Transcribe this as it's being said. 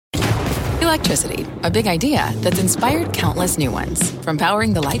Electricity, a big idea that's inspired countless new ones. From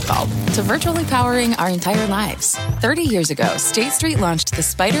powering the light bulb to virtually powering our entire lives. 30 years ago, State Street launched the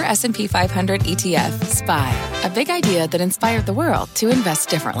SPDR S&P 500 ETF, SPY. A big idea that inspired the world to invest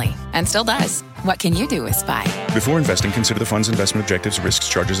differently. And still does. What can you do with SPY? Before investing, consider the fund's investment objectives, risks,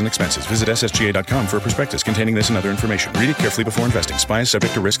 charges, and expenses. Visit ssga.com for a prospectus containing this and other information. Read it carefully before investing. SPY is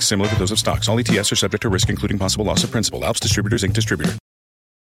subject to risks similar to those of stocks. All ETFs are subject to risk, including possible loss of principal. Alps Distributors, Inc. Distributor.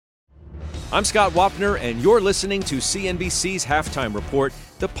 I'm Scott Wapner, and you're listening to CNBC's Halftime Report,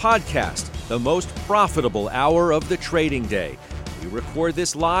 the podcast, the most profitable hour of the trading day. We record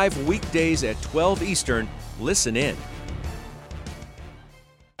this live weekdays at 12 Eastern. Listen in.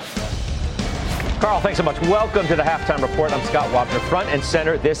 Carl, thanks so much. Welcome to the Halftime Report. I'm Scott Wapner. Front and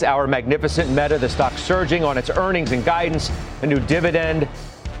center this hour, magnificent Meta, the stock surging on its earnings and guidance, a new dividend.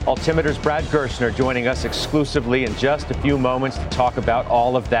 Altimeter's Brad Gerstner joining us exclusively in just a few moments to talk about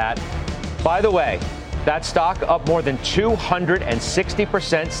all of that. By the way, that stock up more than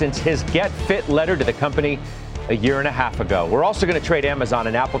 260% since his Get Fit letter to the company a year and a half ago. We're also going to trade Amazon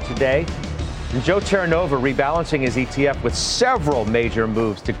and Apple today. And Joe Terranova rebalancing his ETF with several major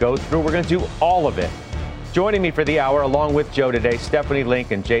moves to go through. We're going to do all of it. Joining me for the hour, along with Joe today, Stephanie Link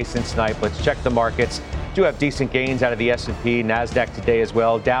and Jason Snipe. Let's check the markets. Do have decent gains out of the S&P, NASDAQ today as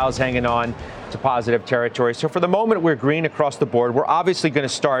well. Dow's hanging on to positive territory. So for the moment, we're green across the board. We're obviously going to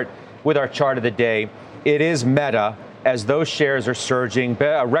start with our chart of the day. It is Meta, as those shares are surging.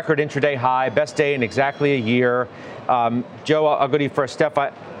 A record intraday high, best day in exactly a year. Joe, I'll go to you first. Steph,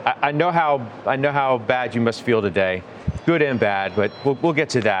 I know how bad you must feel today, good and bad, but we'll get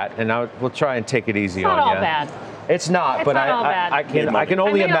to that, and we'll try and take it easy on you. It's not all bad. It's not, but I can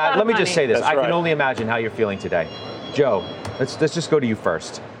only imagine. Let me just say this: That's I can only imagine how you're feeling today. Joe, let's just go to you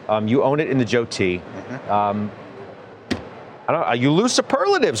first. You own it in the Joe T. You lose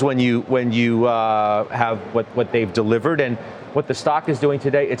superlatives when you have what they've delivered and what the stock is doing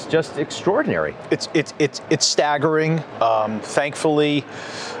today. It's just extraordinary. It's staggering. Thankfully,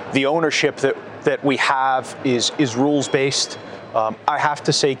 the ownership that we have is rules based. I have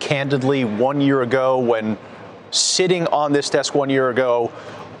to say candidly, 1 year ago, when sitting on this desk 1 year ago,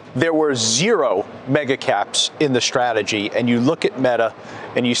 there were zero mega caps in the strategy, and you look at Meta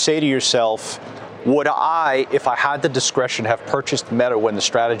and you say to yourself, would I, if I had the discretion, have purchased Meta when the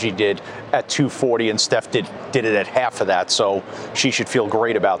strategy did at 240, and Steph did it at half of that, so she should feel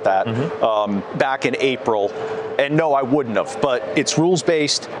great about that, back in April. And no, I wouldn't have, but it's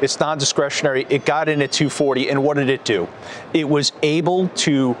rules-based, it's non-discretionary, it got in at 240, and what did it do? It was able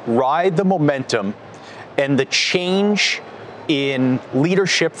to ride the momentum and the change in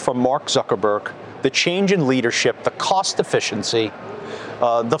leadership from Mark Zuckerberg, the change in leadership, the cost efficiency,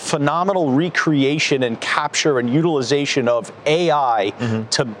 the phenomenal recreation and capture and utilization of AI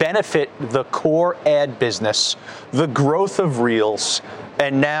to benefit the core ad business, the growth of Reels,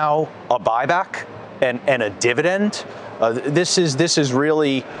 and now a buyback and a dividend. This is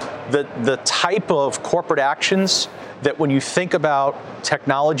really the type of corporate actions that when you think about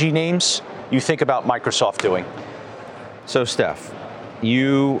technology names, you think about Microsoft doing. So, Steph,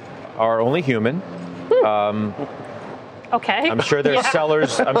 you are only human. Okay. I'm sure there's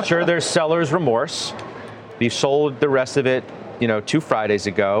sellers. I'm sure there's sellers' remorse. You sold the rest of it, 2 Fridays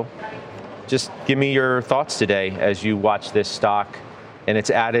ago. Just give me your thoughts today as you watch this stock, and it's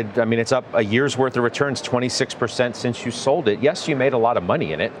added. I mean, it's up a year's worth of returns, 26% since you sold it. Yes, you made a lot of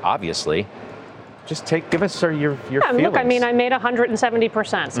money in it, obviously. Just give us your feelings. Look, I mean, I made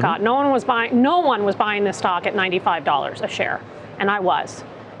 170%, Scott. No one was buying this stock at $95 a share, and I was.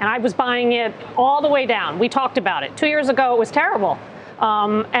 And I was buying it all the way down. We talked about it. 2 years ago, it was terrible.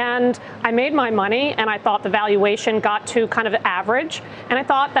 And I made my money, and I thought the valuation got to kind of average. And I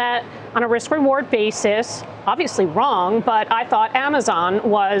thought that on a risk-reward basis, obviously wrong, but I thought Amazon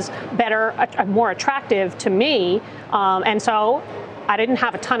was better, more attractive to me. And so I didn't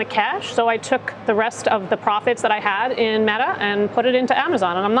have a ton of cash, so I took the rest of the profits that I had in Meta and put it into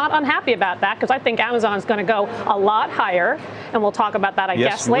Amazon. And I'm not unhappy about that because I think Amazon is going to go a lot higher, and we'll talk about that, I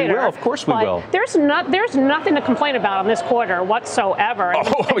guess, later. Yes, we will. Of course we will. There's nothing to complain about on this quarter whatsoever.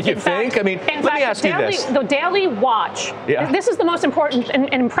 Oh, you think? I mean, let me ask you this. The daily watch, this is the most important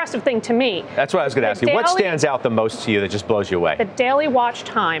and impressive thing to me. That's what I was going to ask you. What stands out the most to you that just blows you away? The daily watch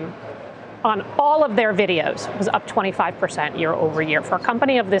time on all of their videos was up 25% year over year for a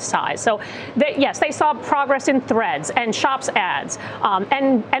company of this size. So, they saw progress in Threads and Shops ads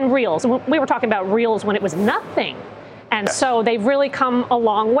and Reels. We were talking about Reels when it was nothing. And so they've really come a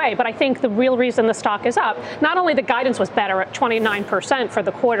long way. But I think the real reason the stock is up, not only the guidance was better at 29% for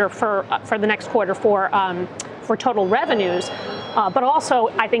the quarter for the next quarter for for total revenues. But also,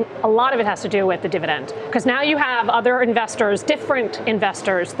 I think a lot of it has to do with the dividend, because now you have other investors, different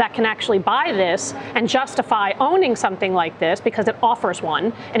investors, that can actually buy this and justify owning something like this because it offers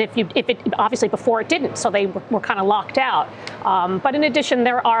one. And if it obviously before it didn't, so they were kind of locked out. But in addition,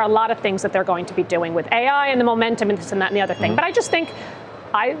 there are a lot of things that they're going to be doing with AI and the momentum and this and that and the other thing. But I just think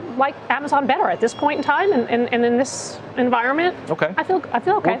I like Amazon better at this point in time and in this environment. Okay. I feel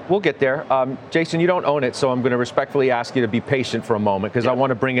okay. We'll get there. Jason, you don't own it, so I'm going to respectfully ask you to be patient for a moment because I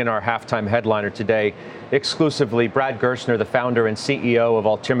want to bring in our halftime headliner today exclusively. Brad Gerstner, the founder and CEO of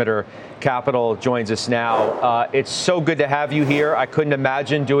Altimeter Capital, joins us now. It's so good to have you here. I couldn't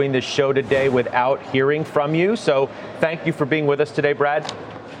imagine doing this show today without hearing from you. So thank you for being with us today, Brad.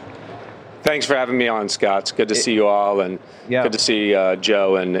 Thanks for having me on, Scott. It's good to see you all, and good to see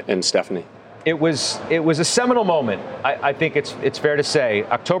Joe and Stephanie. It was a seminal moment. I think it's fair to say.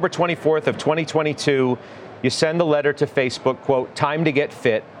 October 24th of 2022, you send the letter to Facebook, quote, "Time to get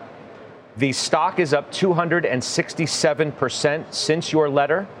fit." The stock is up 267% since your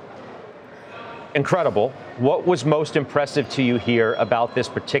letter. Incredible. What was most impressive to you here about this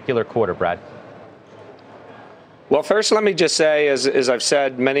particular quarter, Brad? Well, first, let me just say, as I've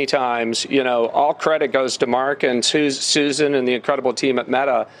said many times, all credit goes to Mark and Susan and the incredible team at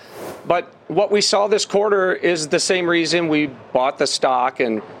Meta. But what we saw this quarter is the same reason we bought the stock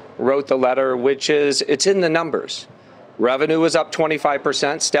and wrote the letter, which is it's in the numbers. Revenue was up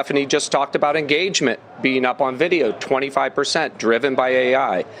 25%. Stephanie just talked about engagement being up on video, 25%, driven by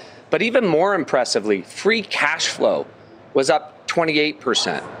AI. But even more impressively, free cash flow was up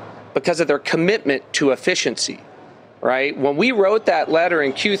 28% because of their commitment to efficiency. Right? When we wrote that letter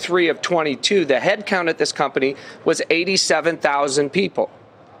in Q3 of 22, the headcount at this company was 87,000 people.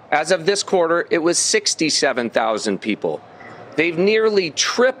 As of this quarter, it was 67,000 people. They've nearly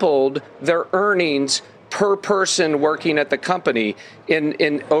tripled their earnings per person working at the company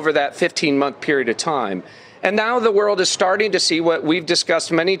in over that 15-month period of time. And now the world is starting to see what we've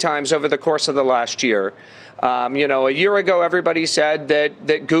discussed many times over the course of the last year. A year ago, everybody said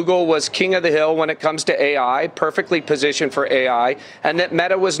that Google was king of the hill when it comes to AI, perfectly positioned for AI, and that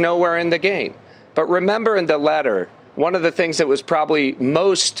Meta was nowhere in the game. But remember in the letter, one of the things that was probably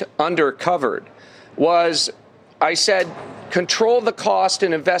most undercovered was I said, control the cost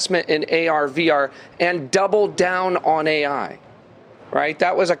and investment in AR, VR, and double down on AI. Right?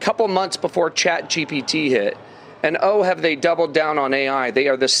 That was a couple months before ChatGPT hit. And have they doubled down on AI? They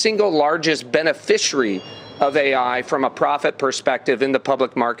are the single largest beneficiary of AI from a profit perspective in the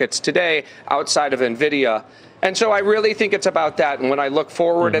public markets today outside of NVIDIA. And so I really think it's about that. And when I look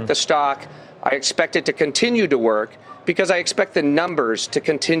forward at the stock, I expect it to continue to work because I expect the numbers to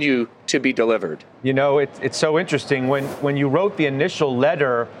continue to be delivered. It's so interesting. When you wrote the initial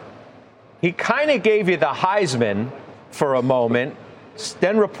letter, he kind of gave you the Heisman for a moment,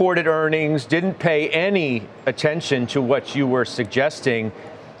 then reported earnings, didn't pay any attention to what you were suggesting.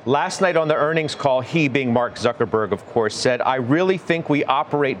 Last night on the earnings call, he, being Mark Zuckerberg, of course, said, "I really think we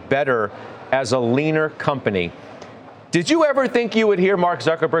operate better as a leaner company." Did you ever think you would hear Mark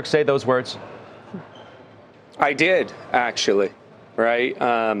Zuckerberg say those words? I did, actually, right?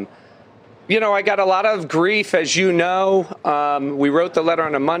 I got a lot of grief, as you know. We wrote the letter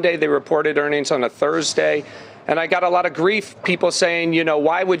on a Monday. They reported earnings on a Thursday. And I got a lot of grief, people saying,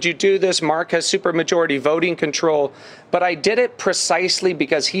 why would you do this? Mark has supermajority voting control. But I did it precisely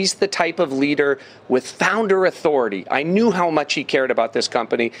because he's the type of leader with founder authority. I knew how much he cared about this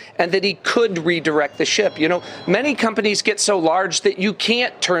company and that he could redirect the ship. Many companies get so large that you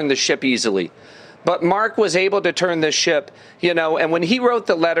can't turn the ship easily. But Mark was able to turn this ship, and when he wrote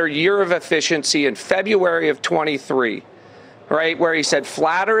the letter, Year of Efficiency, in February of 23, right, where he said,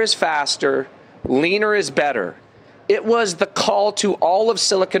 flatter is faster, leaner is better. It was the call to all of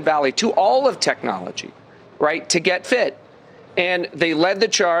Silicon Valley, to all of technology, right, to get fit. And they led the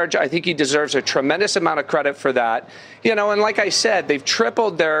charge. I think he deserves a tremendous amount of credit for that. And like I said, they've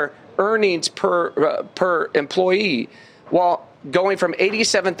tripled their earnings per employee while going from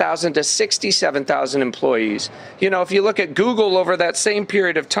 87,000 to 67,000 employees. If you look at Google over that same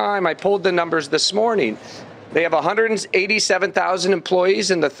period of time, I pulled the numbers this morning. They have 187,000 employees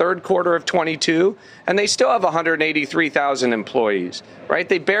in the third quarter of 22, and they still have 183,000 employees, right?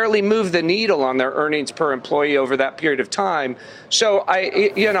 They barely moved the needle on their earnings per employee over that period of time. So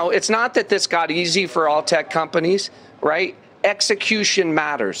it's not that this got easy for all tech companies, right? Execution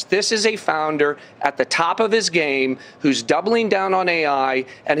matters. This is a founder at the top of his game who's doubling down on AI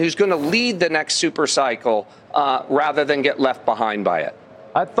and who's going to lead the next super cycle rather than get left behind by it.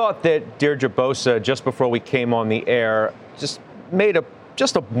 I thought that Deirdre Bosa, just before we came on the air, just made a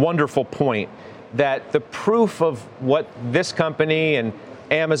wonderful point. that the proof of what this company and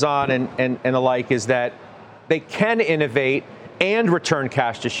Amazon and the like is that they can innovate and return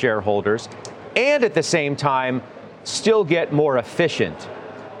cash to shareholders and at the same time still get more efficient.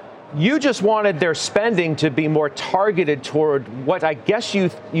 You just wanted their spending to be more targeted toward what I guess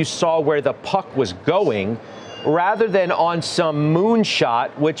you saw where the puck was going, rather than on some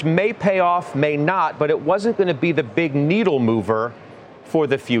moonshot, which may pay off, may not, but it wasn't going to be the big needle mover for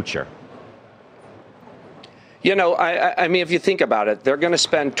the future. You know, I mean, if you think about it, they're going to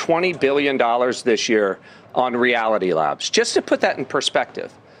spend $20 billion this year on Reality Labs. Just to put that in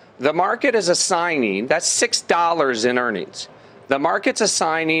perspective, the market is assigning, that's $6 in earnings. The market's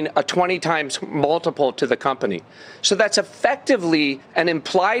assigning a 20 times multiple to the company. So that's effectively an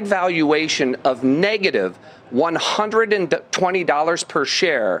implied valuation of negative $120 per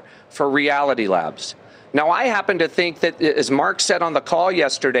share for Reality Labs. Now, I happen to think that, as Mark said on the call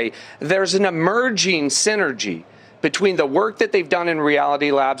yesterday, there's an emerging synergy between the work that they've done in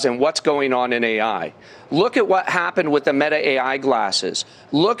Reality Labs and what's going on in AI. Look at what happened with the Meta AI glasses.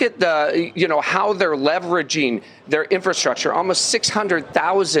 Look at how they're leveraging their infrastructure, almost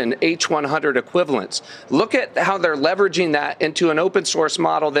 600,000 H100 equivalents. Look at how they're leveraging that into an open source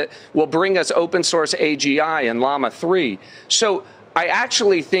model that will bring us open source AGI and Llama 3. So I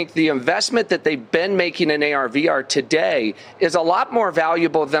actually think the investment that they've been making in AR/VR today is a lot more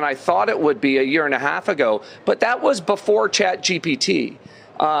valuable than I thought it would be a year and a half ago. But that was before ChatGPT.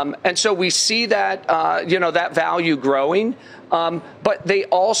 And so we see that, that value growing. But they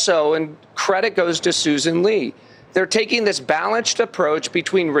also, and credit goes to Susan Li, they're taking this balanced approach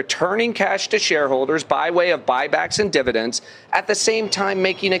between returning cash to shareholders by way of buybacks and dividends, at the same time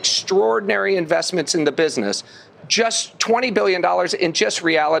making extraordinary investments in the business. Just $20 billion in just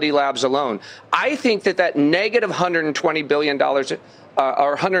Reality Labs alone. I think that negative $120 billion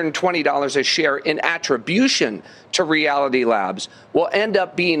or $120 a share in attribution to Reality Labs will end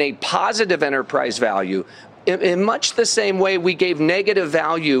up being a positive enterprise value. In much the same way we gave negative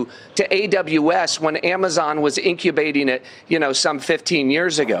value to AWS when Amazon was incubating it, some 15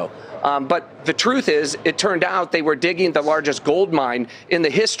 years ago. But the truth is, it turned out they were digging the largest gold mine in the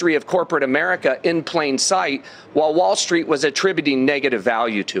history of corporate America in plain sight, while Wall Street was attributing negative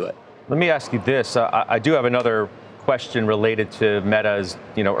value to it. Let me ask you this. I do have another question related to Meta's,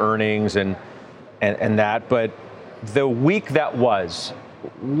 earnings and that. But the week that was,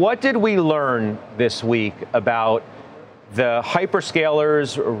 what did we learn this week about the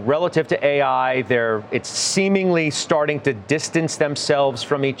hyperscalers relative to AI? It's seemingly starting to distance themselves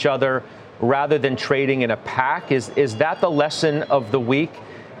from each other rather than trading in a pack. Is that the lesson of the week?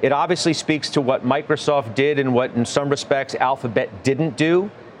 It obviously speaks to what Microsoft did and what, in some respects, Alphabet didn't do.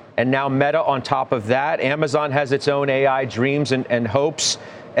 And now Meta on top of that. Amazon has its own AI dreams and hopes,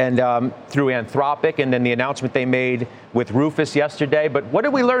 and through Anthropic, and then the announcement they made with Rufus yesterday. But what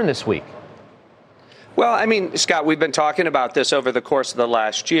did we learn this week? Well, I mean, Scott, we've been talking about this over the course of the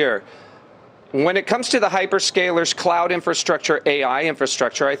last year. When it comes to the hyperscalers, cloud infrastructure, AI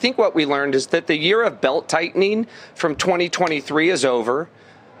infrastructure, I think what we learned is that the year of belt tightening from 2023 is over.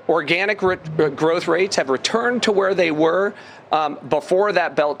 Organic growth rates have returned to where they were before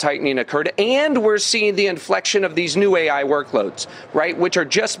that belt tightening occurred. And we're seeing the inflection of these new AI workloads, right, which are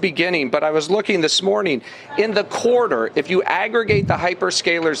just beginning. But I was looking this morning in the quarter, if you aggregate the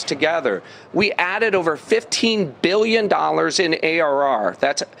hyperscalers together, we added over $15 billion in ARR.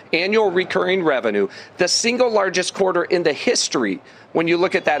 That's annual recurring revenue, the single largest quarter in the history when you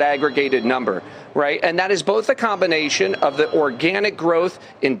look at that aggregated number, right? And that is both a combination of the organic growth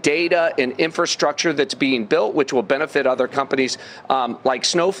in data and infrastructure that's being built, which will benefit other companies like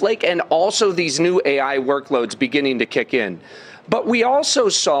Snowflake, and also these new AI workloads beginning to kick in. But we also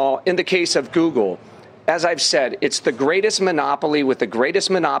saw, in the case of Google, as I've said, it's the greatest monopoly with the greatest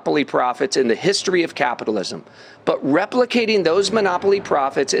monopoly profits in the history of capitalism. But replicating those monopoly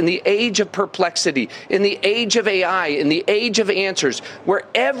profits in the age of perplexity, in the age of AI, in the age of answers, where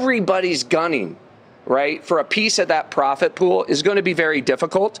everybody's gunning, right, for a piece of that profit pool is going to be very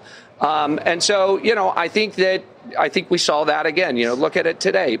difficult. And so, I think we saw that again. Look at it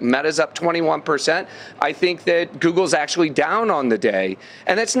today. Meta's up 21%. I think that Google's actually down on the day.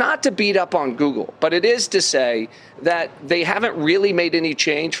 And it's not to beat up on Google, but it is to say that they haven't really made any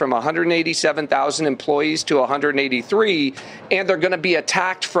change from 187,000 employees to 183, and they're going to be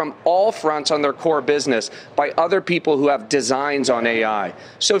attacked from all fronts on their core business by other people who have designs on AI.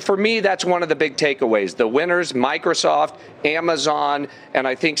 So for me, that's one of the big takeaways. The winners, Microsoft, Amazon, and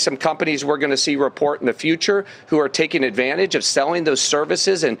I think some companies we're going to see report in the future who are taking advantage of selling those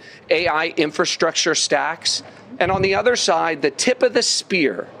services and AI infrastructure stacks. And on the other side, the tip of the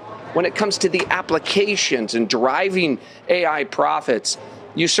spear when it comes to the applications and driving AI profits,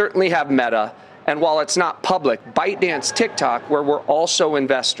 you certainly have Meta. And while it's not public, ByteDance, TikTok, where we're also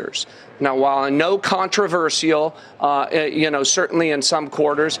investors. Now, while I know controversial, certainly in some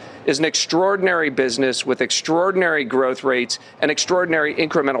quarters, is an extraordinary business with extraordinary growth rates and extraordinary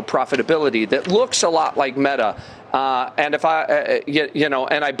incremental profitability that looks a lot like Meta. And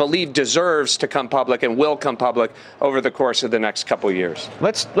I believe deserves to come public and will come public over the course of the next couple of years.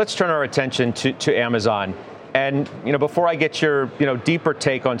 Let's turn our attention to Amazon. And, before I get your, deeper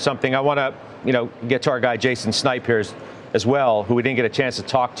take on something, I want to, get to our guy, Jason Snipe here as well, who we didn't get a chance to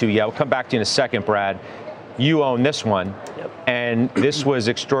talk to yet. We'll come back to you in a second, Brad. You own this one. Yep. And this was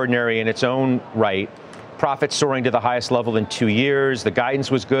extraordinary in its own right. Profits soaring to the highest level in 2 years. The guidance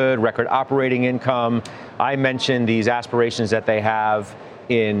was good, record operating income. I mentioned these aspirations that they have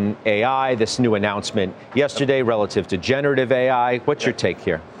in AI, this new announcement yesterday relative to generative AI. What's your take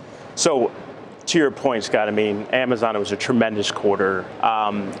here? So, to your point, Scott, Amazon, it was a tremendous quarter.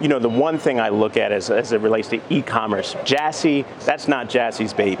 The one thing I look at as it relates to e-commerce, Jassy, that's not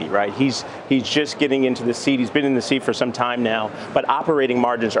Jassy's baby, right? He's just getting into the seat. He's been in the seat for some time now, but operating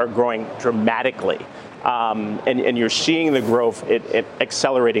margins are growing dramatically. And you're seeing the growth it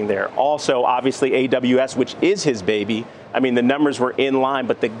accelerating there. Also, obviously, AWS, which is his baby. The numbers were in line,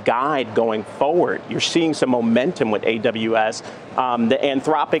 but the guide going forward, you're seeing some momentum with AWS. The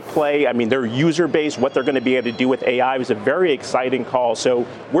Anthropic play, their user base, what they're going to be able to do with AI was a very exciting call. So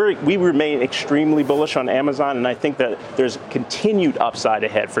we remain extremely bullish on Amazon, and I think that there's continued upside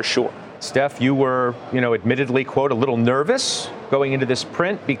ahead for sure. Steph, you were, admittedly, quote, a little nervous going into this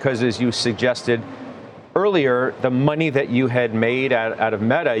print because, as you suggested earlier, the money that you had made out of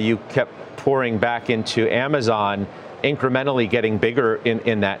Meta, you kept pouring back into Amazon, incrementally getting bigger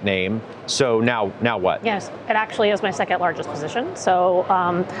in that name. So now what? Yes, it actually is my second largest position. So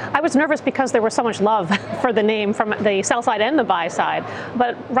I was nervous because there was so much love for the name from the sell side and the buy side,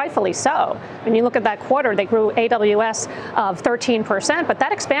 but rightfully so. When you look at that quarter, they grew AWS of 13%, but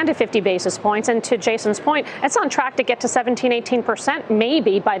that expanded 50 basis points. And to Jason's point, it's on track to get to 17, 18%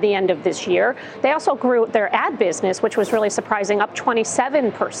 maybe by the end of this year. They also grew their ad business, which was really surprising, up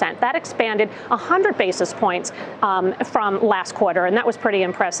 27%. That expanded 100 basis points from last quarter, and that was pretty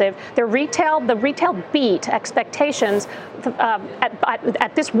impressive. The retail beat expectations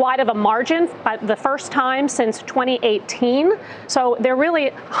at this wide of a margin the first time since 2018. So they're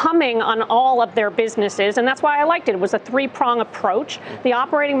really humming on all of their businesses, and that's why I liked it. It was a three-prong approach. The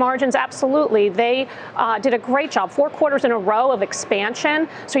operating margins, absolutely, they did a great job. 4 quarters in a row of expansion.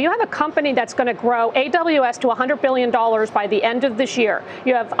 So you have a company that's going to grow AWS to $100 billion by the end of this year.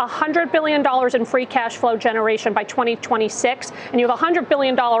 You have $100 billion in free cash flow generation by 2026, and you have a $100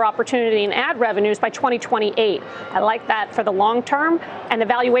 billion opportunity in ad revenues by 2028. I like that for the long term. And the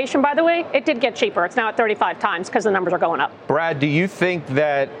valuation, by the way, it did get cheaper. It's now at 35 times because the numbers are going up. Brad, do you think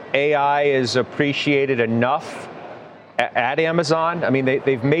that AI is appreciated enough at Amazon?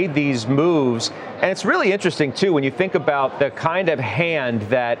 They've made these moves, and it's really interesting, too, when you think about the kind of hand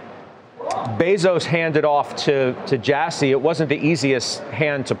that Bezos handed off to Jassy. It wasn't the easiest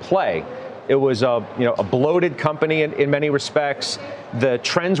hand to play. It was a bloated company in many respects. The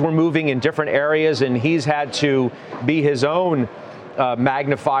trends were moving in different areas, and he's had to be his own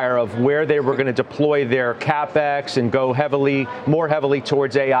magnifier of where they were going to deploy their CapEx and go more heavily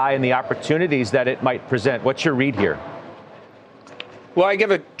towards AI and the opportunities that it might present. What's your read here? Well, I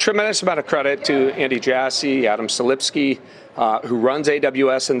give a tremendous amount of credit to Andy Jassy, Adam Selipsky, who runs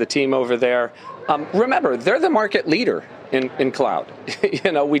AWS and the team over there. Remember, they're the market leader in cloud.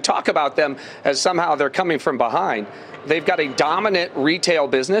 We talk about them as somehow they're coming from behind. They've got a dominant retail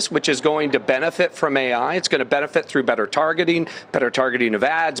business, which is going to benefit from AI. It's going to benefit through better targeting of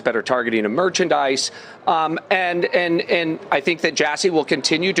ads, better targeting of merchandise. And I think that Jassy will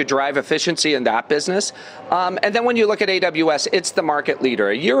continue to drive efficiency in that business. And then when you look at AWS, it's the market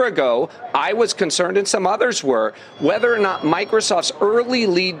leader. A year ago, I was concerned, and some others were, whether or not Microsoft's early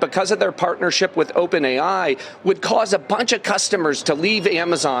lead because of their partnership with OpenAI would cause a bunch of customers to leave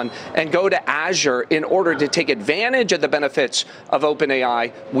Amazon and go to Azure in order to take advantage of the benefits of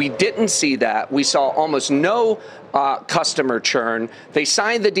OpenAI. We didn't see that. We saw almost no customer churn. They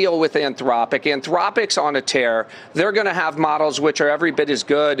signed the deal with Anthropic. Anthropic's on a tear. They're going to have models which are every bit as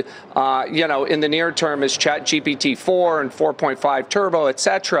good, in the near term as ChatGPT 4 and 4.5 Turbo, et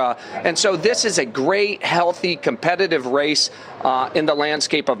cetera. And so this is a great, healthy, competitive race in the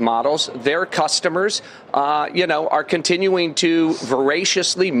landscape of models. Their customers, are continuing to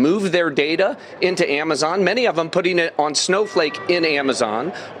voraciously move their data into Amazon, many of them putting it on Snowflake in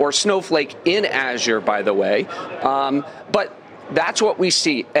Amazon or Snowflake in Azure, by the way. But that's what we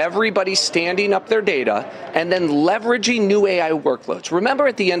see. Everybody standing up their data and then leveraging new AI workloads. Remember,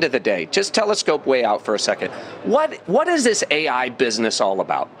 at the end of the day, just telescope way out for a second. What is this AI business all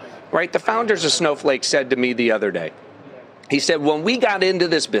about? Right? The founders of Snowflake said to me the other day, he said, when we got into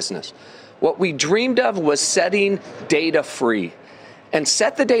this business, what we dreamed of was setting data free. And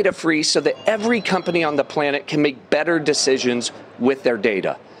set the data free so that every company on the planet can make better decisions with their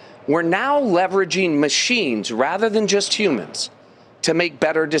data. We're now leveraging machines rather than just humans to make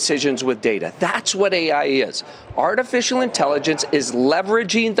better decisions with data. That's what AI is. Artificial intelligence is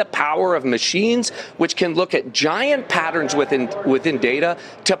leveraging the power of machines, which can look at giant patterns within data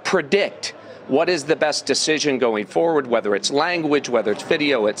to predict what is the best decision going forward, whether it's language, whether it's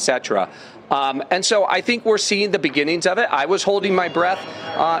video, et cetera. And so I think we're seeing the beginnings of it. I was holding my breath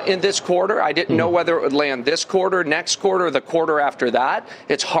in this quarter. I didn't know whether it would land this quarter, next quarter, or the quarter after that.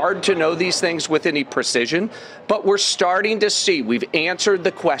 It's hard to know these things with any precision, but we're starting to see. We've answered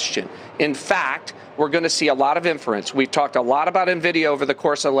the question. In fact, we're going to see a lot of inference. We've talked a lot about NVIDIA over the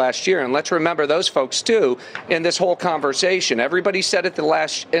course of last year, and let's remember those folks, too, in this whole conversation. Everybody said at the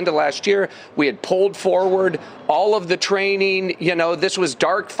end of last year, we had pulled forward all of the training. You know, this was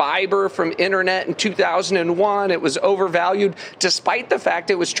dark fiber from internet in 2001. It was overvalued, despite the fact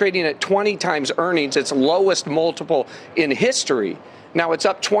it was trading at 20 times earnings, its lowest multiple in history. Now it's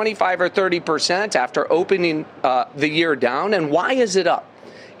up 25 or 30% after opening the year down. And why is it up?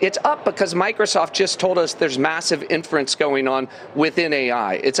 It's up because Microsoft just told us there's massive inference going on within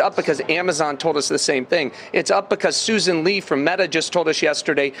AI. It's up because Amazon told us the same thing. It's up because Susan Lee from Meta just told us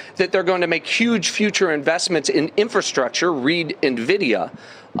yesterday that they're going to make huge future investments in infrastructure, read NVIDIA,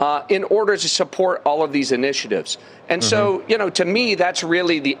 in order to support all of these initiatives. And so, you know, to me, that's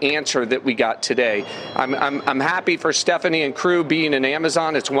really the answer that we got today. I'm happy for Stephanie and crew being in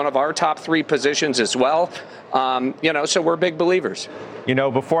Amazon. It's one of our top 3 positions as well. You know, so we're big believers. You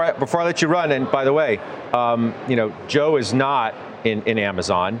know, before I let you run, and by the way, you know, Joe is not in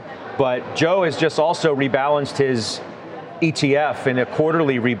Amazon, but Joe has just also rebalanced his ETF in a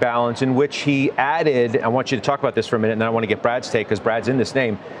quarterly rebalance in which he added, I want you to talk about this for a minute, and then I want to get Brad's take because Brad's in this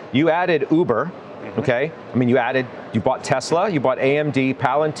name. You added Uber, okay? I mean, you bought Tesla, you bought AMD,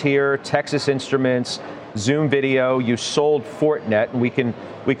 Palantir, Texas Instruments, Zoom Video, you sold Fortinet, and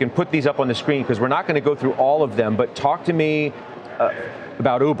we can put these up on the screen because we're not going to go through all of them, but talk to me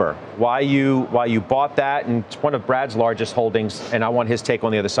about Uber, why you bought that, and it's one of Brad's largest holdings, and I want his take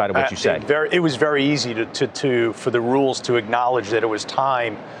on the other side of what you said. It was very easy for the rules to acknowledge that it was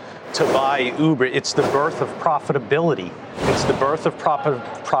time to buy Uber. It's the birth of profitability. It's the birth of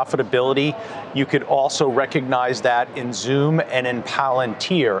profitability. You could also recognize that in Zoom and in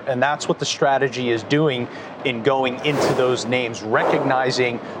Palantir, and that's what the strategy is doing in going into those names,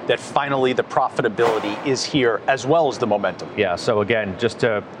 recognizing that finally the profitability is here as well as the momentum. Yeah, so again, just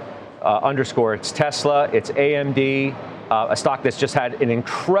to underscore, it's Tesla, it's AMD, a stock that's just had an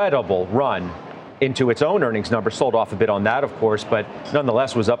incredible run into its own earnings number, sold off a bit on that, of course, but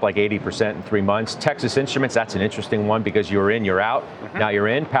nonetheless was up like 80% in 3 months. Texas Instruments, that's an interesting one because you're in, you're out. Now you're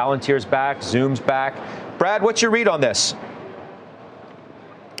in. Palantir's back, Zoom's back. Brad, what's your read on this?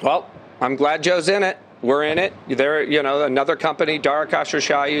 Well, I'm glad Joe's in it. We're in it. There, you know, another company, Dara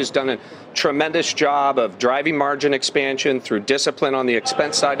Khosrowshahi, who's done a tremendous job of driving margin expansion through discipline on the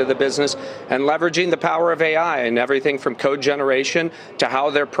expense side of the business and leveraging the power of AI and everything from code generation to how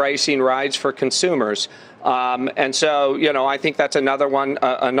they're pricing rides for consumers. And so, you know, I think that's another one,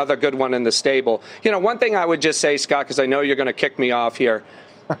 another good one in the stable. You know, one thing I would just say, Scott, because I know you're going to kick me off here.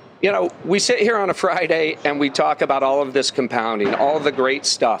 You know, we sit here on a Friday and we talk about all of this compounding, all of the great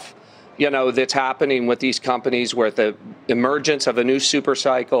stuff, you know, that's happening with these companies, where the emergence of a new super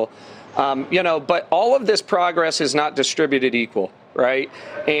cycle, you know, but all of this progress is not distributed equal, right?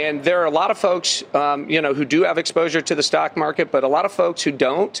 And there are a lot of folks, you know, who do have exposure to the stock market, but a lot of folks who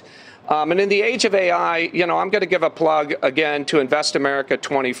don't. And in the age of AI, you know, I'm going to give a plug again to Invest America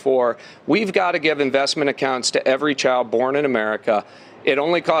 24. We've got to give investment accounts to every child born in America. It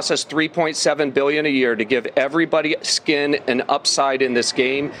only costs us $3.7 billion a year to give everybody skin and upside in this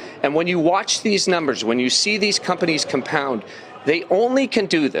game. And when you watch these numbers, when you see these companies compound, they only can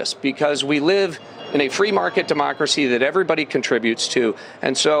do this because we live in a free market democracy that everybody contributes to.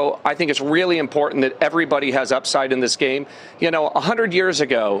 And so I think it's really important that everybody has upside in this game. You know, 100 years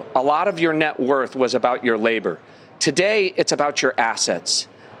ago, a lot of your net worth was about your labor. Today, it's about your assets,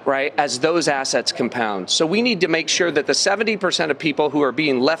 right, as those assets compound. So we need to make sure that the 70% of people who are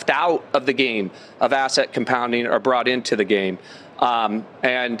being left out of the game of asset compounding are brought into the game.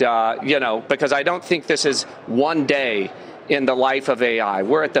 You know, because I don't think this is one day in the life of AI.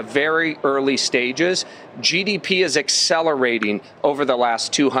 We're at the very early stages. GDP is accelerating over the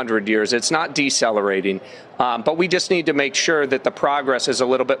last 200 years. It's not decelerating, but we just need to make sure that the progress is a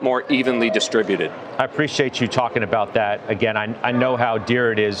little bit more evenly distributed. I appreciate you talking about that. Again, I know how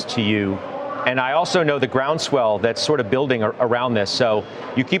dear it is to you. And I also know the groundswell that's sort of building around this. So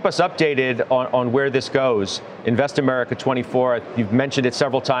you keep us updated on where this goes. Invest America 24, you've mentioned it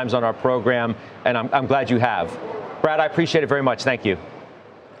several times on our program, and I'm glad you have. Brad, I appreciate it very much. Thank you.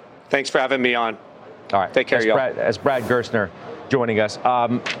 Thanks for having me on. All right. Take care, y'all. As Brad Gerstner joining us.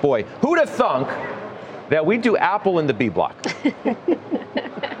 Boy, who'd have thunk that we'd do Apple in the B block?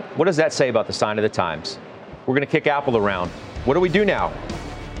 What does that say about the sign of the times? We're going to kick Apple around. What do we do now?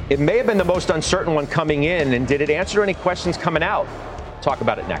 It may have been the most uncertain one coming in, and did it answer any questions coming out? Talk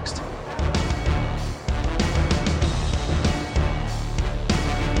about it next.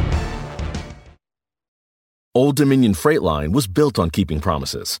 Old Dominion Freight Line was built on keeping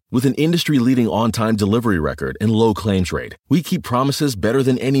promises. With an industry-leading on-time delivery record and low claims rate, we keep promises better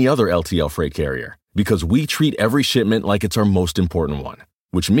than any other LTL freight carrier because we treat every shipment like it's our most important one,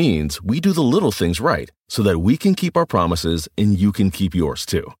 which means we do the little things right so that we can keep our promises and you can keep yours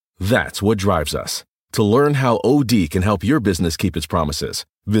too. That's what drives us. To learn how OD can help your business keep its promises,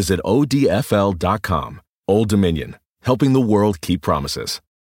 visit odfl.com. Old Dominion, helping the world keep promises.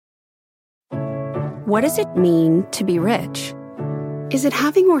 What does it mean to be rich? Is it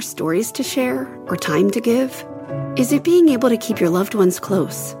having more stories to share or time to give? Is it being able to keep your loved ones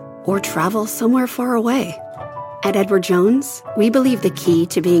close or travel somewhere far away? At Edward Jones, we believe the key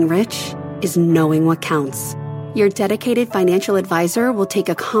to being rich is knowing what counts. Your dedicated financial advisor will take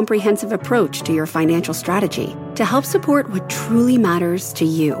a comprehensive approach to your financial strategy to help support what truly matters to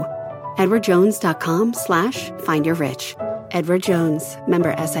you. EdwardJones.com/findyourrich. Edward Jones,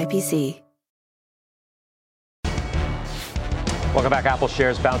 member SIPC. Welcome back. Apple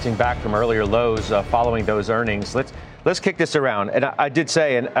shares bouncing back from earlier lows following those earnings. Let's kick this around. And I did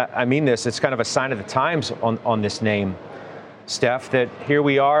say, and I mean this, it's kind of a sign of the times on this name, Steph, that here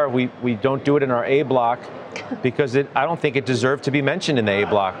we are. We don't do it in our A block because I don't think it deserved to be mentioned in the A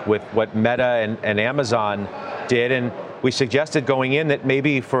block with what Meta and Amazon did. And we suggested going in that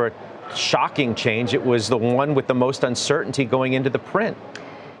maybe for a shocking change, it was the one with the most uncertainty going into the print.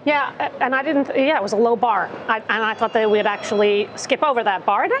 Yeah, and it was a low bar. And I thought that we'd actually skip over that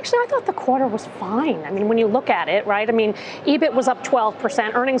bar. And actually, I thought the quarter was fine. I mean, when you look at it, right? I mean, EBIT was up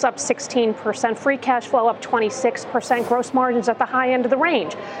 12%, earnings up 16%, free cash flow up 26%, gross margins at the high end of the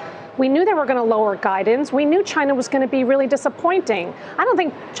range. We knew they were going to lower guidance. We knew China was going to be really disappointing. I don't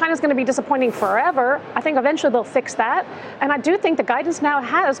think China's going to be disappointing forever. I think eventually they'll fix that. And I do think the guidance now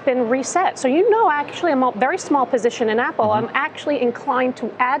has been reset. So actually, I'm a very small position in Apple. Mm-hmm. I'm actually inclined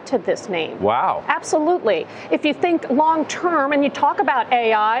to add to this name. Wow. Absolutely. If you think long term and you talk about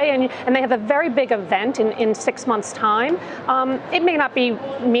AI and they have a very big event in 6 months' time, it may not be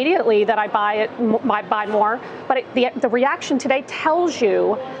immediately that I buy more, but the reaction today tells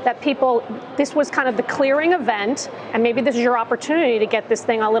you that this was kind of the clearing event, and maybe this is your opportunity to get this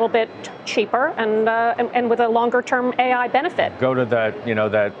thing a little bit cheaper and with a longer term AI benefit. Go to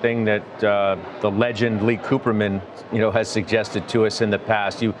that thing that the legend Lee Cooperman has suggested to us in the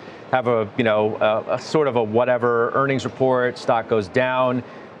past. You have a sort of a whatever earnings report, stock goes down.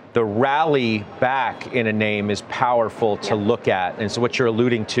 The rally back in a name is powerful to look at, and so what you're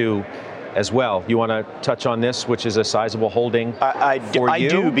alluding to as well. You want to touch on this, which is a sizable holding for you? I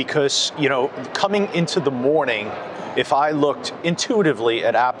do, because, coming into the morning, if I looked intuitively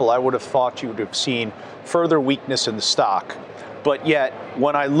at Apple, I would have thought you would have seen further weakness in the stock. But yet,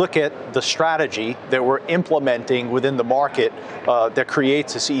 when I look at the strategy that we're implementing within the market that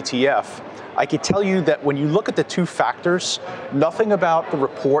creates this ETF, I can tell you that when you look at the two factors, nothing about the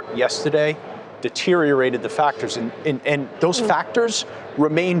report yesterday deteriorated the factors, and those factors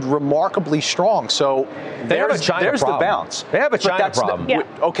remained remarkably strong. So there's the bounce. They have a China problem.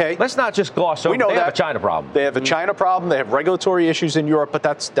 Okay. Let's not just gloss over. They have a China problem. They have a China problem. They have regulatory issues in Europe, but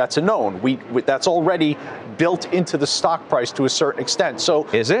that's a known. That's already built into the stock price to a certain extent. So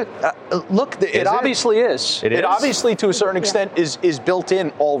is it? Look, it obviously is. It obviously, to a certain extent, is built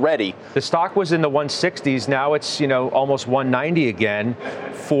in already. The stock was in the 160s. Now it's almost 190 again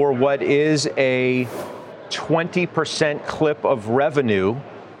for what is a 20% clip of revenue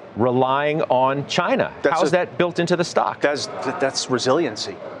relying on China. How's that built into the stock? That's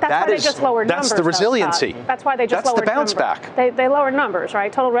resiliency. That's why they just lowered numbers. That's the resiliency. That's why they just lowered That's numbers. the bounce back. They lowered numbers,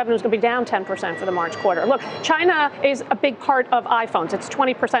 right? Total revenue is going to be down 10% for the March quarter. Look, China is a big part of iPhones. It's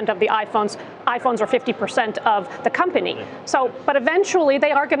 20% of the iPhones. iPhones are 50% of the company. So, but eventually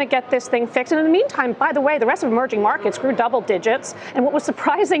they are going to get this thing fixed. And in the meantime, by the way, the rest of emerging markets grew double digits. And what was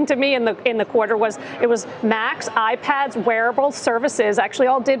surprising to me in the quarter was it was Macs, iPads, wearables, services actually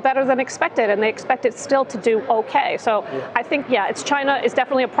all did better than expected, and they expect it still to do okay. So I think, it's China is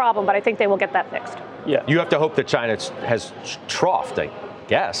definitely a problem, but I think they will get that fixed. Yeah. You have to hope that China has troughed, I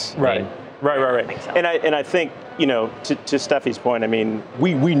guess. Right. Right. And I think, to Steffi's point, I mean,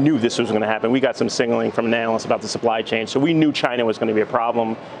 we knew this was going to happen. We got some signaling from an analyst about the supply chain, so we knew China was going to be a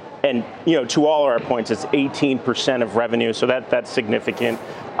problem. And, to all our points, it's 18% of revenue, so that's significant.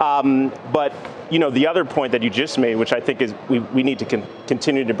 But, the other point that you just made, which I think is we need to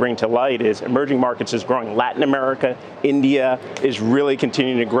continue to bring to light, is emerging markets is growing. Latin America, India is really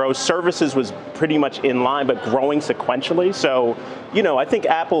continuing to grow. Services was pretty much in line, but growing sequentially. So, I think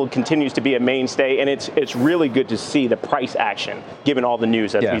Apple continues to be a mainstay, and it's really good to see the price action, given all the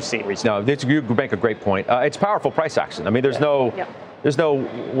news that we've seen recently. No, you make a great point. It's powerful price action. I mean, there's no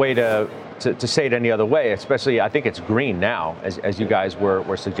way to say it any other way, especially I think it's green now, as you guys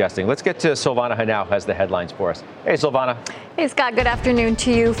were suggesting. Let's get to Silvana Henao, who has the headlines for us. Hey, Silvana. Hey, Scott, good afternoon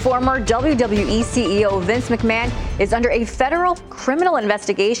to you. Former WWE CEO Vince McMahon is under a federal criminal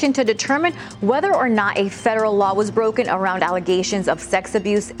investigation to determine whether or not a federal law was broken around allegations of sex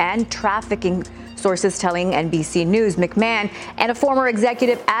abuse and trafficking. Sources telling NBC News McMahon and a former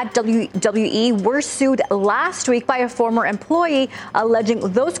executive at WWE were sued last week by a former employee alleging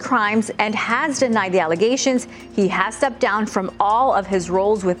those crimes and has denied the allegations. He has stepped down from all of his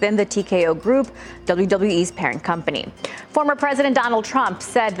roles within the TKO Group, WWE's parent company. Former President Donald Trump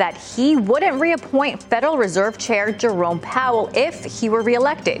said that he wouldn't reappoint Federal Reserve Chair Jerome Powell if he were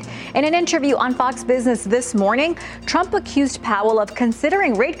reelected. In an interview on Fox Business this morning, Trump accused Powell of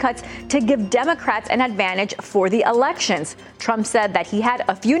considering rate cuts to give Democrats an advantage for the elections. Trump said that he had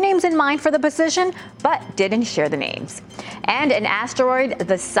a few names in mind for the position, but didn't share the names. And an asteroid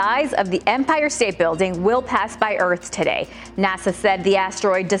the size of the Empire State Building will pass by Earth today. NASA said the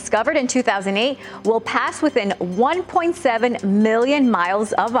asteroid discovered in 2008 will pass within 1.7 million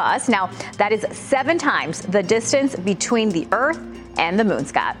miles of us. Now, that is 7 times the distance between the Earth and the moon,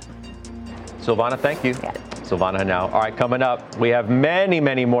 Scott. Silvana, thank you. Silvana Henao. All right, coming up, we have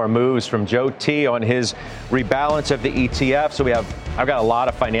many more moves from Joe T on his rebalance of the ETF. So I've got a lot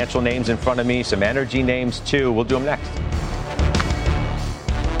of financial names in front of me, some energy names too. We'll do them next.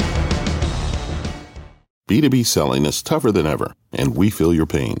 B2B selling is tougher than ever, and we feel your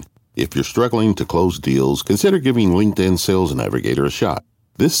pain. If you're struggling to close deals, consider giving LinkedIn Sales Navigator a shot.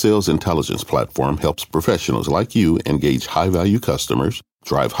 This sales intelligence platform helps professionals like you engage high-value customers,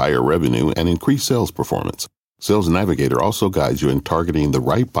 drive higher revenue, and increase sales performance. Sales Navigator also guides you in targeting the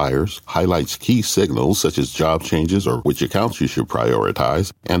right buyers, highlights key signals such as job changes or which accounts you should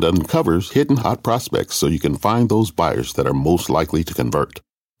prioritize, and uncovers hidden hot prospects so you can find those buyers that are most likely to convert.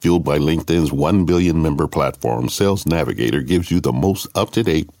 Fueled by LinkedIn's 1 billion member platform, Sales Navigator gives you the most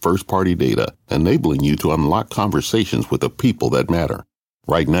up-to-date first-party data, enabling you to unlock conversations with the people that matter.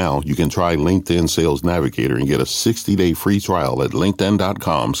 Right now, you can try LinkedIn Sales Navigator and get a 60-day free trial at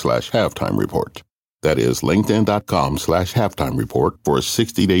linkedin.com/halftime report. That is linkedin.com/halftime report for a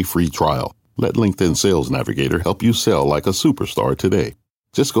 60-day free trial. Let LinkedIn Sales Navigator help you sell like a superstar today.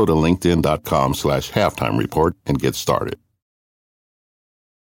 Just go to linkedin.com/halftime report and get started.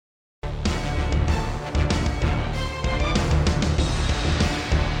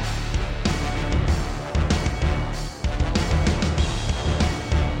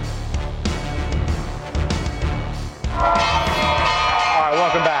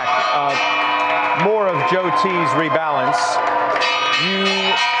 Welcome back. More of Joe T's rebalance. You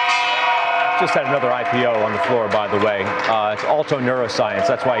just had another IPO on the floor, by the way. It's Alto Neuroscience.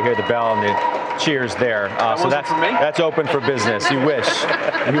 That's why you hear the bell and the cheers there. So that's open for business. You wish.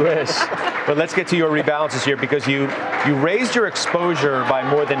 You wish. But let's get to your rebalances here, because you raised your exposure by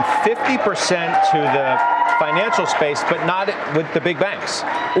more than 50% to the financial space, but not with the big banks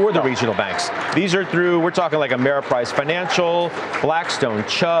or the regional banks. These are through, we're talking like Ameriprise Financial, Blackstone,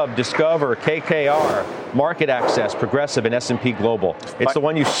 Chubb, Discover, KKR, Market Access, Progressive, and S&P Global. It's the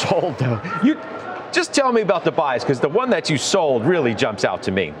one you sold, though. You just tell me about the buys, because the one that you sold really jumps out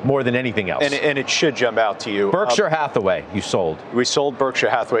to me more than anything else. And it should jump out to you. Berkshire Hathaway, you sold. We sold Berkshire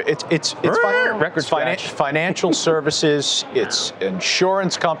Hathaway. It's financial services. It's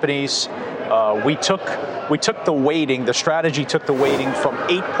insurance companies. We took the weighting. The strategy took the weighting from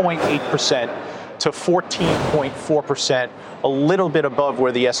 8.8% to 14.4%, a little bit above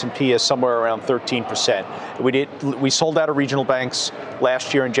where the S&P is, somewhere around 13%. We sold out of regional banks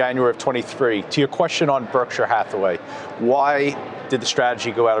last year in January of 23. To your question on Berkshire Hathaway, why did the strategy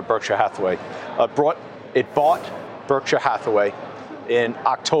go out of Berkshire Hathaway? It bought Berkshire Hathaway in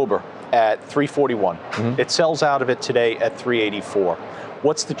October at 341. It sells out of it today at 384.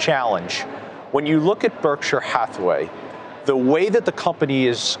 What's the challenge? When you look at Berkshire Hathaway, the way that the company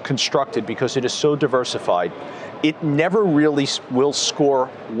is constructed, because it is so diversified, it never really will score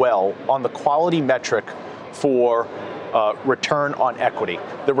well on the quality metric for return on equity.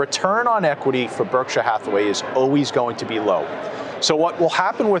 The return on equity for Berkshire Hathaway is always going to be low. So what will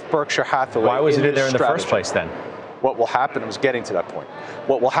happen with Berkshire Hathaway? Why was it in there in the first place then? What will happen, I was getting to that point.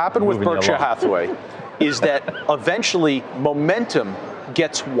 What will happen with Berkshire Hathaway is that eventually momentum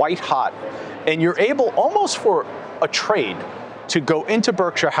gets white hot, and you're able, almost for a trade, to go into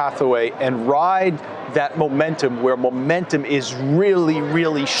Berkshire Hathaway and ride that momentum, where momentum is really,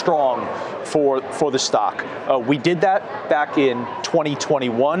 really strong for the stock. We did that back in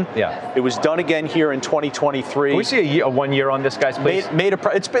 2021. Yeah. It was done again here in 2023. Can we see a 1 year on this, guys, please?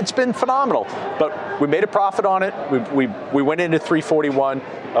 It's been phenomenal, but we made a profit on it. We went into 341.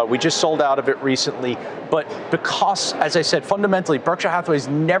 We just sold out of it recently. But because, as I said, fundamentally, Berkshire Hathaway is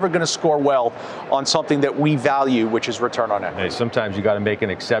never going to score well on something that we value, which is return on equity. Hey, sometimes you got to make an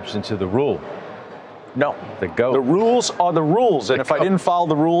exception to the rule. No. The rules are the rules. And if I didn't follow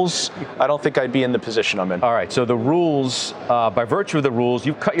the rules, I don't think I'd be in the position I'm in. All right. So the rules, by virtue of the rules,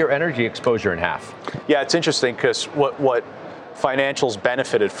 you've cut your energy exposure in half. Yeah, it's interesting because what financials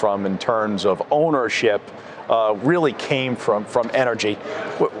benefited from in terms of ownership really came from energy.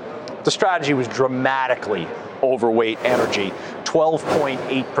 The strategy was dramatically overweight energy,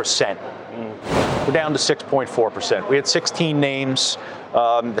 12.8%. We're down to 6.4%. We had 16 names.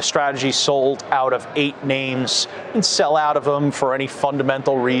 The strategy sold out of 8 names. Didn't sell out of them for any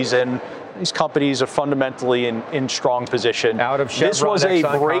fundamental reason. These companies are fundamentally in strong position. Out of Chevron, this was a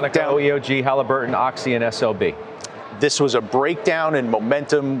Exxon, breakdown. Conoco, EOG, Halliburton, Oxy, and SLB. This was a breakdown in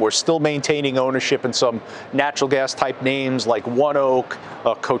momentum. We're still maintaining ownership in some natural gas type names like ONEOK,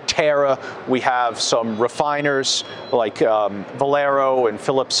 Coterra. We have some refiners like Valero and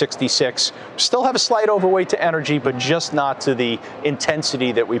Phillips 66. Still have a slight overweight to energy, but just not to the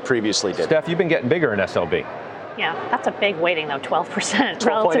intensity that we previously did. Steph, you've been getting bigger in SLB. Yeah, that's a big weighting though, 12%.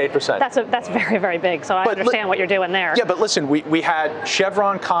 12.8%. That's very, very big. So I understand what you're doing there. Yeah, but listen, we had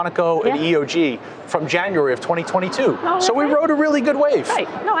Chevron, Conoco, and EOG from January of 2022. So we rode a really good wave. Right.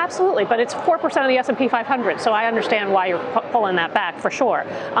 No, absolutely. But it's 4% of the S&P 500. So I understand why you're pulling that back for sure.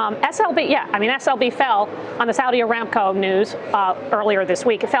 SLB, SLB fell on the Saudi Aramco news earlier this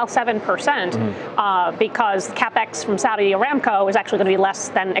week. It fell 7% because CapEx from Saudi Aramco is actually going to be less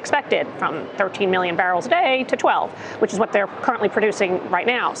than expected, from 13 million barrels a day to 12, which is what they're currently producing right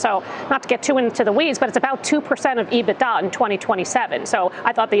now. So not to get too into the weeds, but it's about 2% of EBITDA in 2027. So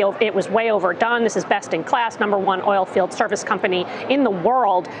I thought it was way overdone. This is best in class, #1 oil field service company in the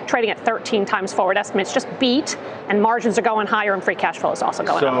world, trading at 13 times forward estimates. Just beat, and margins are going higher, and free cash flow is also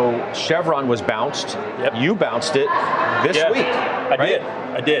going up. So Chevron was bounced. Yep. You bounced it this week.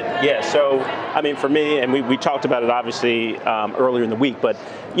 I did. Yeah. So, I mean, for me, and we talked about it obviously earlier in the week, but,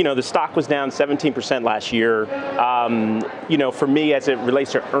 the stock was down 17% last year. For me, as it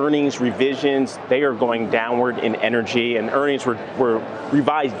relates to earnings revisions, they are going downward in energy, and earnings were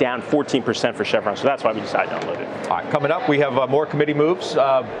revised down 14% for Chevron. So that's why we decided to unload it. All right, coming up, we have more committee moves.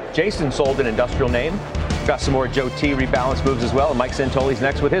 Jason sold an industrial name. Got some more Joe T rebalance moves as well. And Mike Santoli's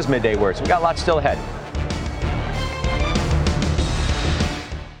next with his midday words. We got a lot still ahead.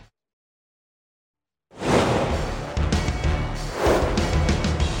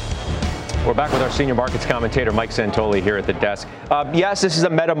 We're back with our senior markets commentator, Mike Santoli, here at the desk. Yes, this is a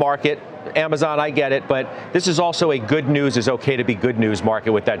meta market. Amazon, I get it, but this is also a good news is okay to be good news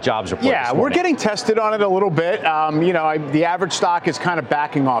market with that jobs report. Yeah, we're getting tested on it a little bit. The average stock is kind of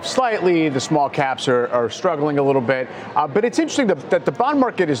backing off slightly. The small caps are struggling a little bit. But it's interesting that the bond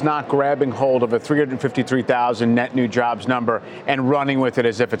market is not grabbing hold of a 353,000 net new jobs number and running with it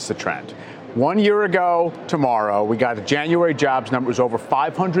as if it's the trend. 1 year ago tomorrow, we got a January jobs number. It was over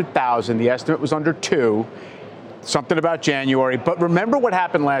 500,000. The estimate was under 2. Something about January. But remember what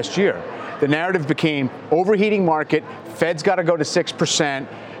happened last year. The narrative became overheating market. Fed's got to go to 6%.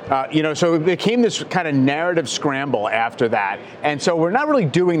 So it became this kind of narrative scramble after that. And so we're not really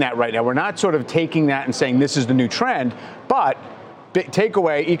doing that right now. We're not sort of taking that and saying this is the new trend. But big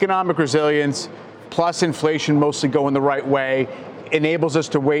takeaway, economic resilience plus inflation mostly going the right way. enables us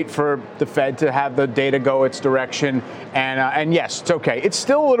to wait for the Fed to have the data go its direction. And yes, it's okay. It's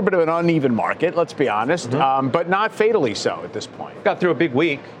still a little bit of an uneven market, let's be honest, but not fatally so at this point. Got through a big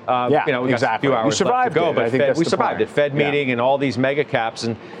week. We got a few hours left to go, but we survived it. Fed meeting and all these mega caps,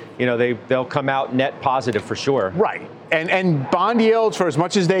 and they'll come out net positive for sure. Right. And bond yields, for as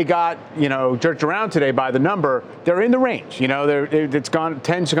much as they got, jerked around today by the number, they're in the range. It's gone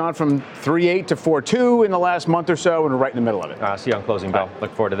 10's gone from 3.8 to 4.2 in the last month or so, and we're right in the middle of it. See you on closing bell.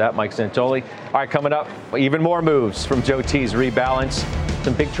 Look forward to that, Mike Santoli. All right, coming up, even more moves from Joe T's Rebalance.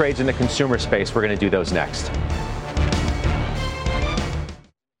 Some big trades in the consumer space. We're going to do those next.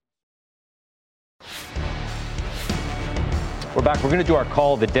 We're back. We're going to do our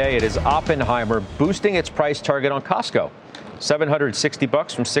call of the day. It is Oppenheimer boosting its price target on Costco.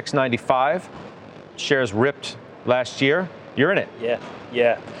 $760 from $695. Shares ripped last year. You're in it.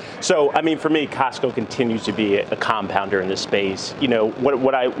 Yeah. So, for me, Costco continues to be a compounder in this space.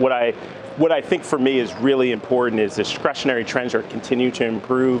 What I think for me is really important is discretionary trends are continuing to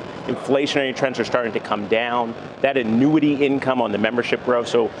improve. Inflationary trends are starting to come down. That annuity income on the membership growth.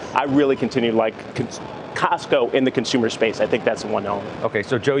 So I really continue to like Costco in the consumer space. I think that's the one to own. Okay,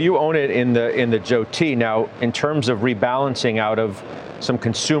 so Joe, you own it in the Joe T. Now, in terms of rebalancing out of some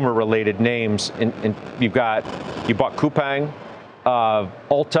consumer-related names, you bought Coupang,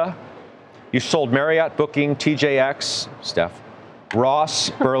 Ulta, you sold Marriott, Booking, TJX, Steph, Ross,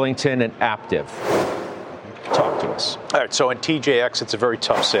 Burlington, and Aptiv. Talk to us. All right, so in TJX, it's a very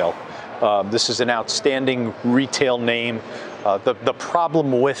tough sale. This is an outstanding retail name. The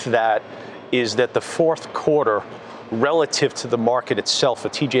problem with that is that the fourth quarter, relative to the market itself,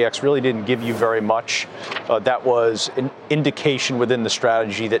 TJX really didn't give you very much. That was an indication within the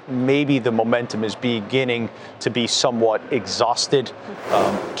strategy that maybe the momentum is beginning to be somewhat exhausted.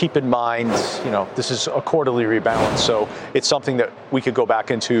 Keep in mind, this is a quarterly rebalance, so it's something that we could go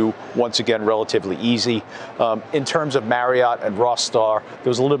back into once again relatively easy. In terms of Marriott and Ross Star, there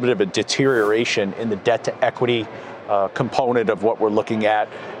was a little bit of a deterioration in the debt to equity component of what we're looking at.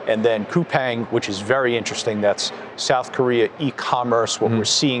 And then Coupang, which is very interesting, that's South Korea e-commerce. What we're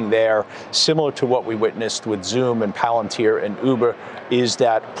seeing there, similar to what we witnessed with Zoom and Palantir and Uber, is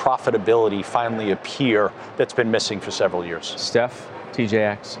that profitability finally appear that's been missing for several years. Steph,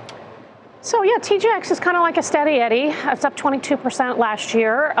 TJX. So yeah, TJX is kind of like a steady Eddie. It's up 22% last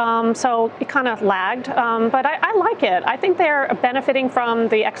year, so it kind of lagged, but I like it. I think they're benefiting from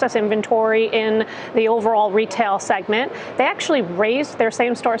the excess inventory in the overall retail segment. They actually raised their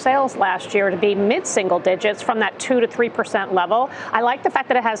same-store sales last year to be mid-single digits from that 2 to 3% level. I like the fact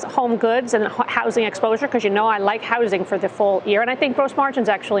that it has home goods and housing exposure because I like housing for the full year, and I think gross margins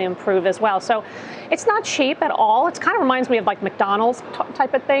actually improve as well. So it's not cheap at all. It kind of reminds me of like McDonald's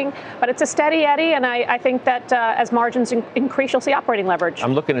type of thing, but it's a steady Eddie, and I think that as margins increase, you'll see operating leverage.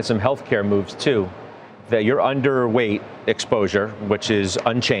 I'm looking at some healthcare moves too. That you're underweight exposure, which is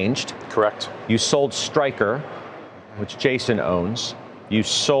unchanged. Correct. You sold Stryker, which Jason owns. You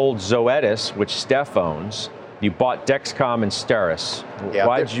sold Zoetis, which Steph owns. You bought Dexcom and Steris. Yeah,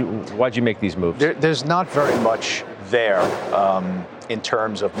 why'd you make these moves? There's not very much there in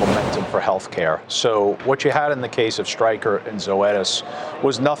terms of momentum for healthcare. So what you had in the case of Stryker and Zoetis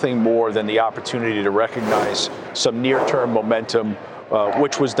was nothing more than the opportunity to recognize some near-term momentum,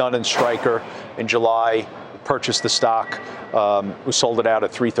 which was done in Stryker in July. Purchased the stock. We sold it out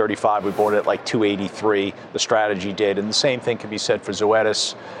at $335. We bought it at like $283. The strategy did. And the same thing can be said for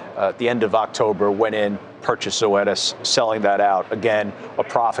Zoetis. At the end of October, went in, purchased Zoetis, selling that out. Again, a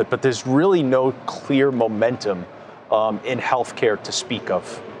profit. But there's really no clear momentum in healthcare to speak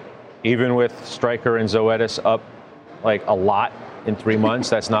of. Even with Stryker and Zoetis up like a lot in 3 months,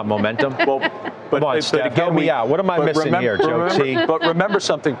 that's not momentum? Well, come on, Steph, help me out. What am I missing here, Joe T? But remember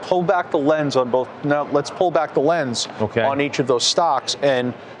something, pull back the lens on both. Now, let's pull back the lens on each of those stocks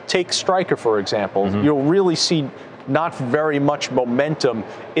and take Stryker, for example. You'll really see not very much momentum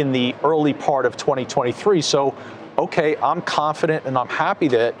in the early part of 2023. So, okay, I'm confident and I'm happy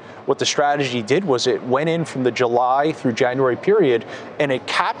that what the strategy did was it went in from the July through January period and it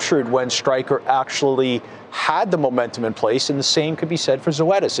captured when Stryker actually had the momentum in place, and the same could be said for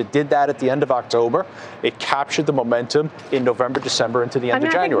Zoetis. It did that at the end of October. It captured the momentum in November, December, into the end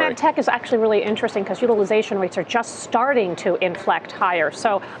of January. I think MedTech is actually really interesting because utilization rates are just starting to inflect higher.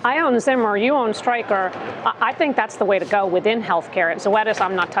 So I own Zimmer, you own Stryker. I think that's the way to go within healthcare. At Zoetis,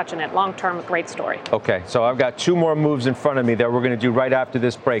 I'm not touching it. Long-term, great story. Okay, so I've got two more moves in front of me that we're going to do right after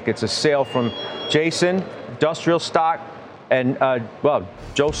this break. It's a sale from Jason, industrial stock, and,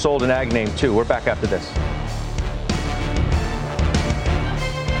 Joe sold an ag name too. We're back after this.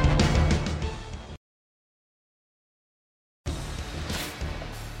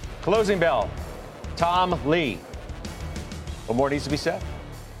 Closing bell. Tom Lee. What more needs to be said?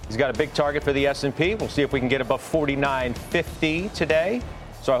 He's got a big target for the S&P. We'll see if we can get above 49.50 today.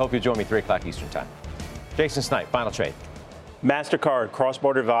 So I hope you'll join me 3 o'clock Eastern time. Jason Snipe, final trade. MasterCard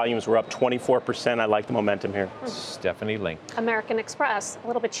cross-border volumes were up 24%. I like the momentum here. Stephanie Link. American Express, a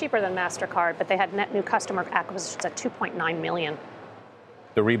little bit cheaper than MasterCard, but they had net new customer acquisitions at 2.9 million.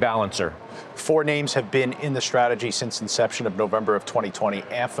 The rebalancer. 4 names have been in the strategy since inception of November of 2020.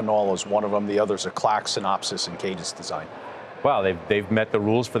 Amphenol is one of them. The others are Clack, Synopsys, and Cadence Design. Wow, they've met the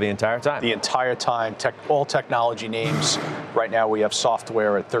rules for the entire time. The entire time, all technology names. Right now we have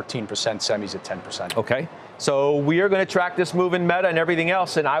software at 13%, semis at 10%. Okay, so we are going to track this move in Meta and everything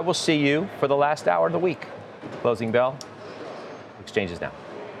else, and I will see you for the last hour of the week. Closing bell. Exchanges now.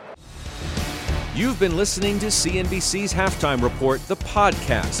 You've been listening to CNBC's Halftime Report, the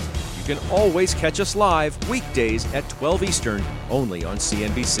podcast. You can always catch us live weekdays at 12 Eastern, only on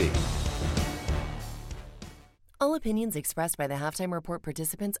CNBC. All opinions expressed by the Halftime Report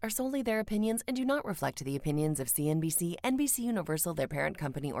participants are solely their opinions and do not reflect the opinions of CNBC, NBC Universal, their parent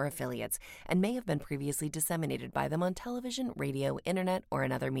company, or affiliates, and may have been previously disseminated by them on television, radio, internet, or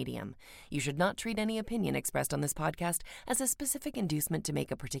another medium. You should not treat any opinion expressed on this podcast as a specific inducement to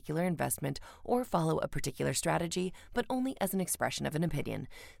make a particular investment or follow a particular strategy, but only as an expression of an opinion.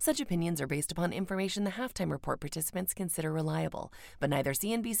 Such opinions are based upon information the Halftime Report participants consider reliable, but neither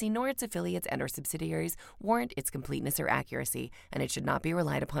CNBC nor its affiliates and or subsidiaries warrant its completeness or accuracy, and it should not be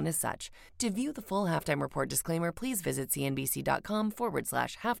relied upon as such. To view the full Halftime Report disclaimer, please visit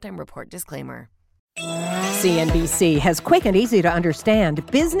cnbc.com/halftime report disclaimer. CNBC has quick and easy to understand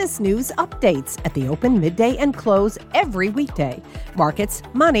business news updates at the open, midday, and close every weekday. Markets,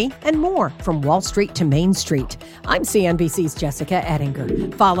 money, and more from Wall Street to Main Street. I'm CNBC's Jessica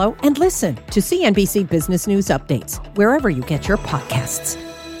Ettinger. Follow and listen to CNBC Business News Updates wherever you get your podcasts.